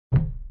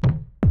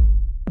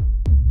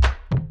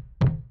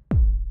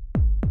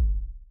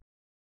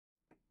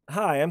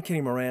Hi, I'm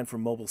Kenny Moran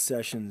from Mobile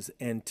Sessions,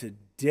 and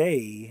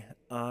today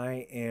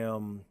I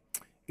am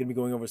going to be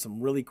going over some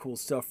really cool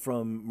stuff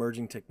from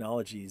Merging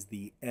Technologies,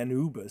 the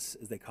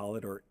ANUBIS, as they call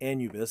it, or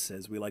ANUBIS,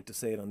 as we like to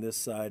say it on this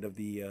side of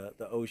the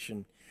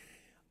ocean.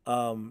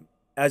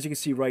 As you can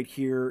see right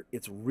here,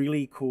 it's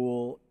really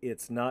cool.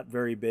 It's not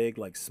very big,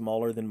 like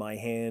smaller than my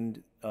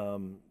hand,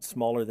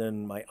 smaller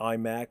than my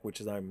iMac,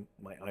 which is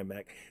my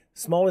iMac,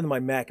 smaller than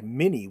my Mac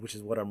Mini, which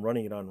is what I'm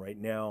running it on right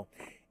now.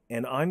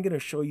 And I'm going to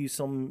show you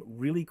some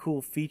really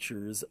cool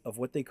features of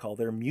what they call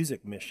their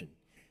music mission.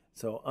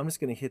 So I'm just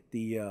going to hit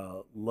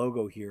the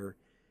logo here.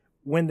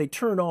 When they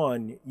turn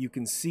on, you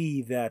can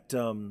see that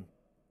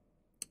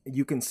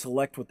you can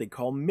select what they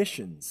call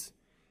missions.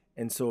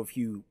 And so if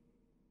you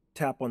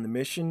tap on the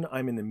mission,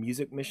 I'm in the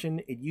music mission.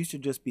 It used to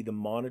just be the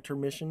monitor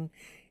mission.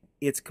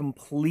 It's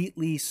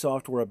completely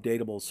software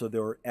updatable, so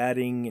they're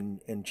adding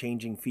and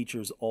changing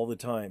features all the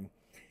time.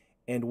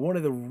 And one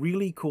of the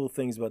really cool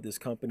things about this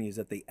company is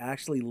that they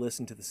actually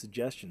listen to the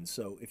suggestions.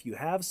 So if you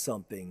have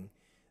something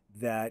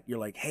that you're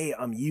like, hey,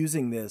 I'm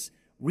using this,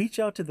 reach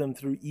out to them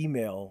through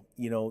email.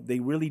 You know, they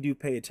really do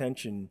pay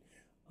attention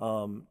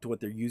to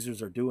what their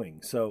users are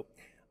doing. So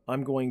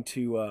I'm going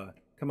to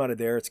come out of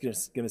there. It's going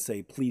to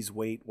say, please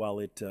wait while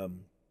it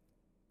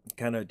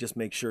kind of just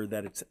make sure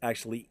that it's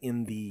actually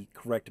in the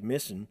correct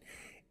mission.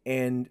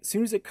 And as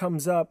soon as it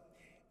comes up,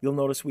 you'll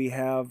notice we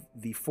have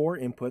the 4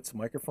 inputs: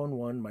 microphone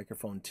 1,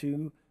 microphone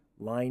 2,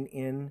 line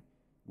in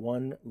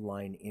 1,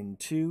 line in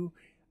 2.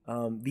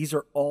 These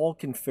are all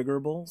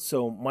configurable,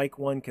 so mic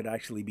 1 could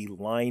actually be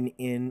line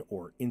in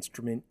or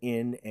instrument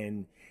in,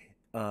 and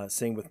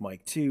same with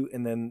mic 2.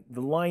 And then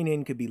the line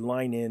in could be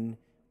line in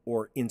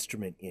or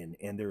instrument in.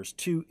 And there's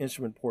 2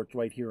 instrument ports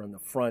right here on the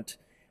front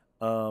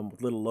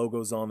with little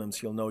logos on them,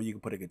 so you'll know you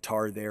can put a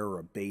guitar there or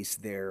a bass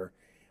there.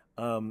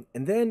 And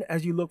then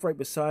as you look right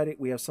beside it,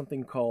 we have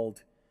something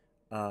called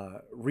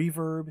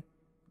reverb,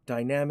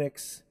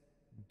 dynamics,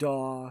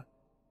 DAW,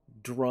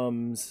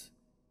 drums,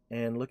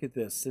 and look at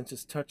this. Since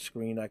it's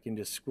touchscreen, I can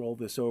just scroll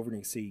this over and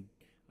you can see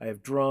I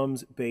have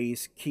drums,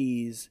 bass,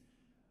 keys,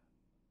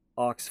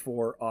 aux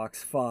 4, aux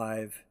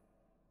 5,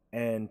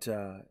 and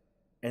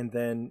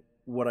then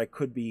what I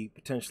could be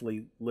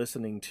potentially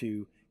listening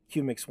to: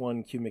 QMix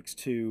 1, QMix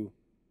 2,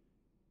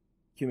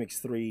 QMix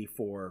 3,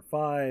 4,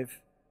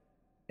 5,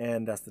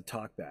 and that's the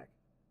talkback.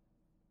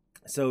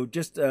 So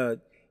just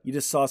you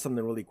just saw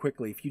something really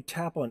quickly. If you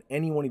tap on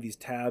any one of these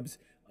tabs,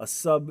 a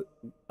sub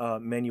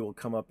menu will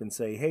come up and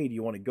say, hey, do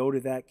you want to go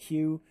to that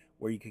queue?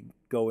 Where you could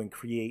go and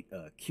create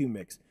a queue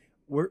mix.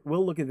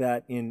 We'll look at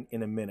that in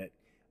a minute.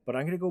 But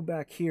I'm going to go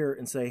back here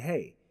and say,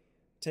 hey,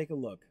 take a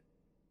look.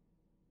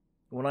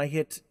 When I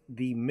hit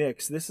the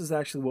mix, this is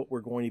actually what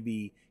we're going to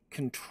be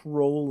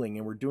controlling,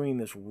 and we're doing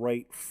this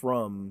right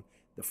from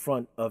the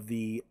front of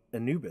the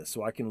ANUBIS.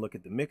 So I can look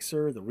at the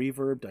mixer, the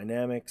reverb,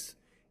 dynamics,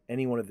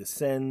 any one of the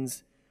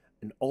sends,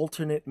 an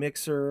alternate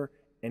mixer,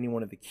 any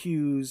one of the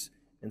cues,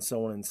 and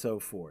so on and so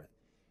forth.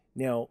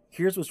 Now,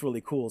 here's what's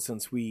really cool,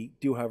 since we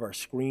do have our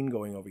screen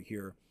going over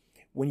here.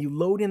 When you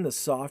load in the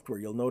software,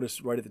 you'll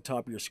notice right at the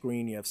top of your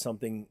screen you have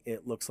something,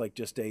 it looks like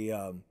just a,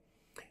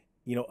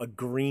 a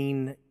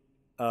green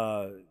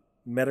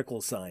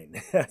medical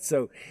sign.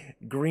 So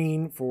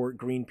green for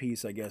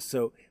Greenpeace, I guess.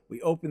 So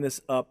we open this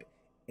up,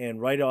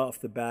 and right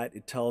off the bat,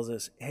 it tells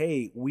us,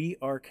 hey, we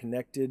are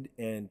connected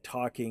and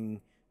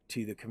talking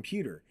to the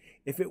computer.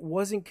 If it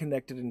wasn't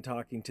connected and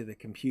talking to the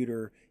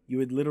computer, you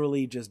would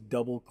literally just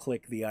double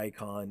click the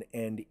icon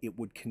and it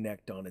would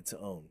connect on its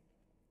own.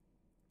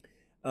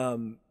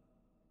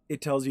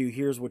 It tells you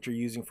here's what you're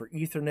using for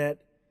Ethernet.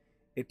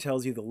 It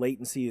tells you the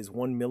latency is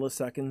 1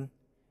 millisecond,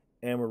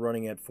 and we're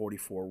running at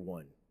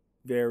 44.1.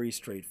 Very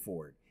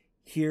straightforward.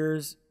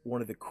 Here's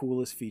one of the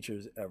coolest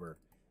features ever.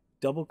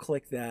 Double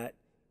click that.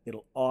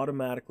 It'll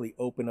automatically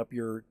open up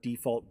your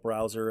default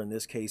browser. In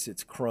this case,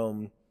 it's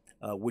Chrome,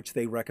 which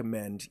they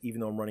recommend,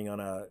 even though I'm running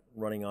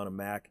on a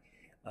Mac.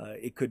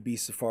 It could be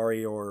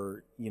Safari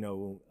or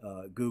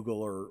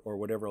Google or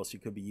whatever else you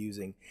could be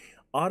using.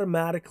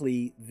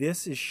 Automatically,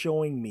 this is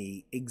showing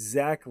me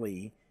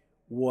exactly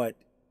what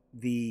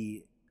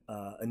the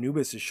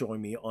ANUBIS is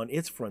showing me on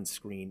its front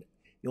screen.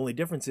 The only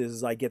difference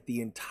is I get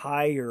the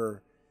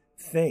entire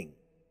thing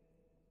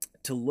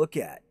to look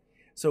at.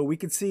 So we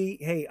could see,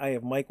 hey, I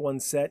have mic 1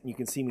 set, and you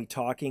can see me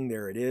talking.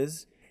 There it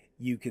is.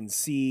 You can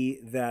see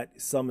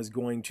that some is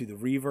going to the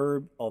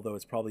reverb, although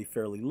it's probably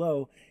fairly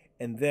low.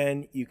 And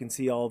then you can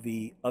see all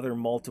the other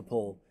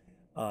multiple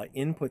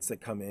inputs that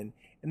come in.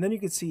 And then you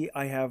can see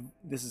I have,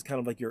 this is kind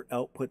of like your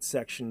output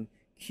section: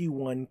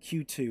 Q1,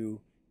 Q2,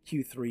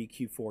 Q3,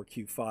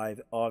 Q4, Q5.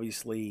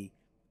 Obviously,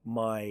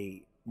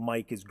 my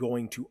mic is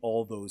going to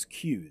all those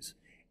cues.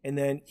 And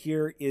then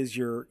here is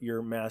your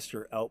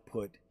master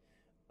output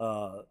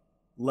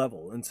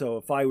level. And so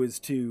if I was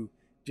to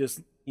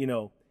just,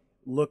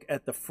 look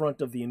at the front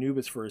of the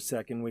ANUBIS for a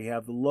second, we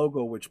have the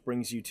logo, which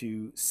brings you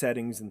to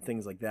settings and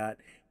things like that.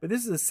 But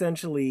this is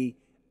essentially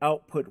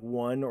output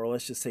 1, or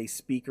let's just say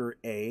speaker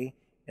A,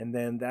 and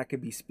then that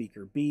could be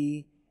speaker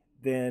B,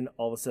 then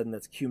all of a sudden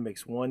that's Q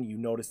mix 1. You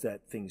notice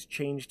that things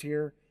changed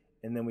here.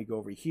 And then we go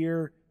over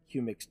here,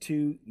 Q mix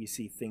 2. You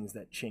see things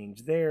that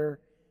change there.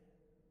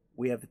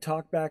 We have the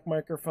talkback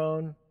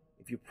microphone.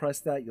 If you press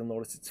that, you'll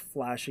notice it's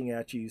flashing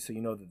at you, so you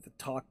know that the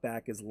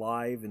talkback is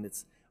live and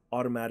it's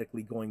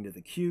automatically going to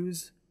the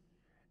Qs.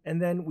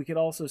 And then we could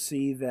also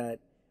see that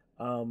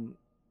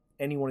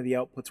any one of the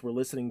outputs we're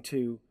listening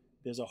to,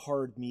 there's a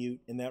hard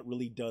mute, and that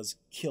really does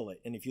kill it.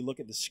 And if you look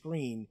at the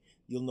screen,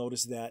 you'll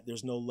notice that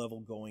there's no level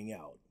going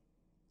out,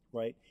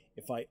 right?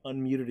 If I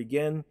unmute it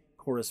again,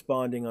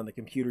 corresponding on the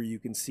computer, you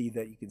can see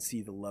that you can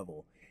see the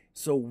level.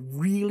 So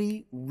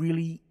really,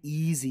 really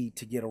easy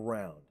to get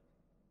around.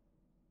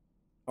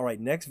 All right,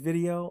 next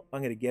video, I'm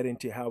going to get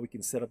into how we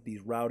can set up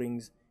these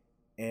routings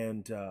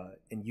and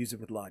use it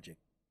with Logic.